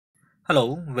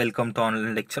Hello, welcome to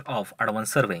online lecture of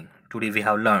advanced surveying. Today we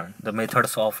have learned the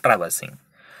methods of traversing.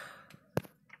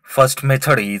 First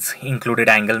method is included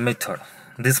angle method.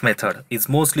 This method is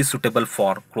mostly suitable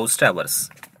for closed traverse.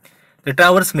 The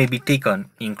traverse may be taken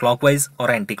in clockwise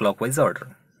or anti-clockwise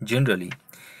order. Generally,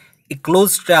 a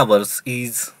closed traverse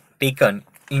is taken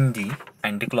in the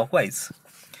anti-clockwise.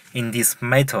 In this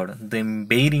method, the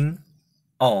bearing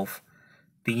of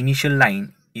the initial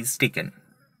line is taken.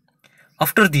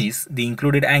 After this, the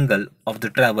included angle of the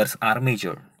traverse are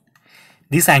measured.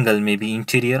 This angle may be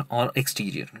interior or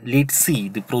exterior. Let's see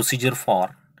the procedure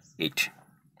for it.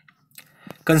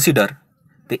 Consider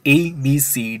the A, B,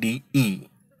 C, D, E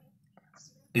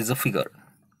is a figure.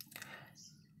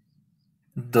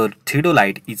 The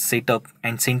theodolite is set up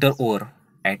and center over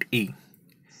at A.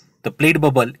 The plate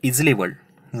bubble is leveled.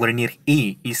 Vernier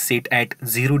A is set at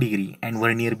 0 degree and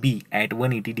vernier B at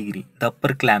 180 degree. The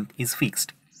upper clamp is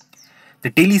fixed. The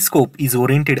telescope is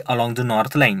oriented along the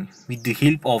north line with the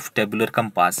help of tabular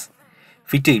compass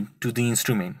fitted to the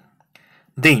instrument.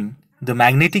 Then the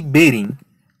magnetic bearing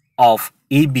of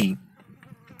AB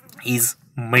is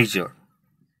measured.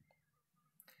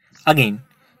 Again,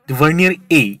 the vernier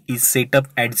A is set up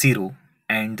at 0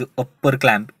 and the upper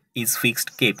clamp is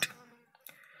fixed kept.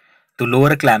 The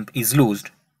lower clamp is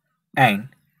loosed and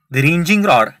the ranging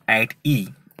rod at E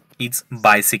is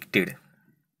bisected.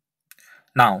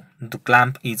 Now the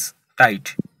clamp is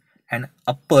tight and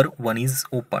upper one is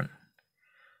open.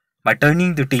 By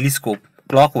turning the telescope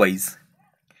clockwise,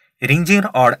 ranging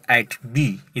rod at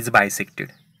B is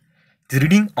bisected. The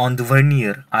reading on the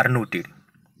vernier are noted.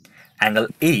 Angle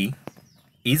A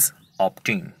is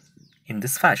obtained in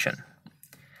this fashion.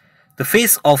 The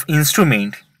face of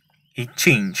instrument is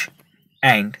changed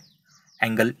and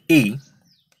angle A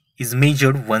is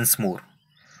measured once more.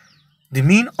 The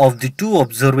mean of the two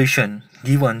observations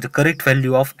given the correct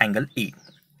value of angle A.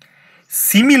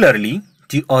 Similarly,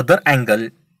 the other angle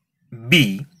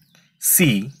B,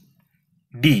 C,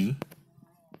 D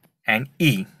and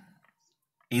E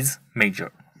is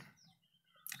measured.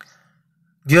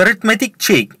 The arithmetic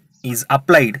check is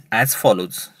applied as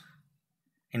follows.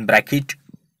 In bracket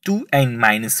 2n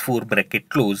minus 4 bracket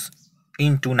close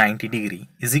into 90 degree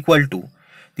is equal to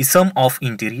the sum of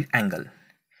interior angle.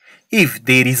 If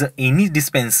there is any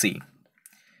discrepancy,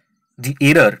 the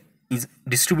error is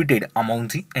distributed among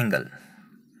the angle.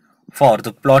 For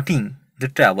the plotting the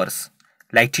traverse,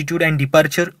 latitude and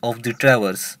departure of the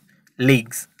traverse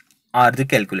legs are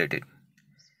calculated.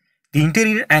 The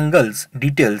interior angles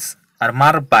details are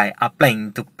marked by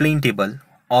applying the plane table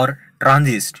or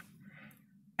transist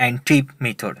and tape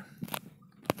method.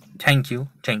 Thank you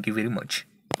very much.